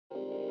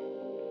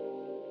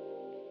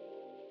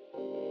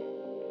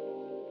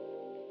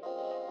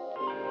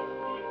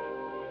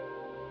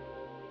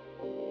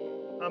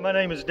My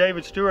name is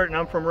David Stewart and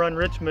I'm from Run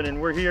Richmond,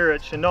 and we're here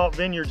at Chenault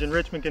Vineyards in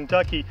Richmond,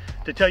 Kentucky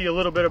to tell you a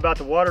little bit about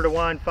the Water to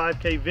Wine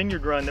 5K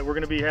Vineyard Run that we're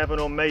going to be having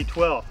on May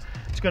 12th.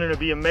 It's going to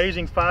be an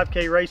amazing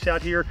 5K race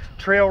out here,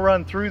 trail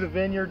run through the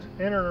vineyards,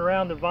 in and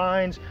around the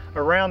vines,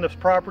 around this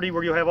property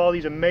where you'll have all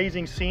these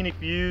amazing scenic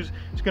views.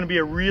 It's going to be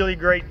a really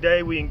great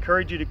day. We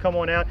encourage you to come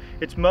on out.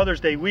 It's Mother's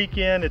Day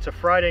weekend. It's a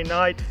Friday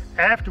night.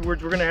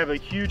 Afterwards, we're going to have a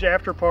huge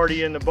after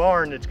party in the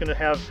barn that's going to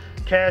have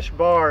cash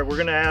bar. We're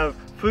going to have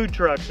food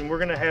trucks and we're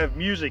going to have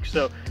music.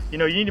 So, you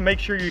need to make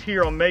sure you're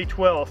here on May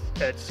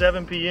 12th at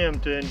 7 p.m.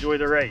 to enjoy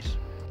the race.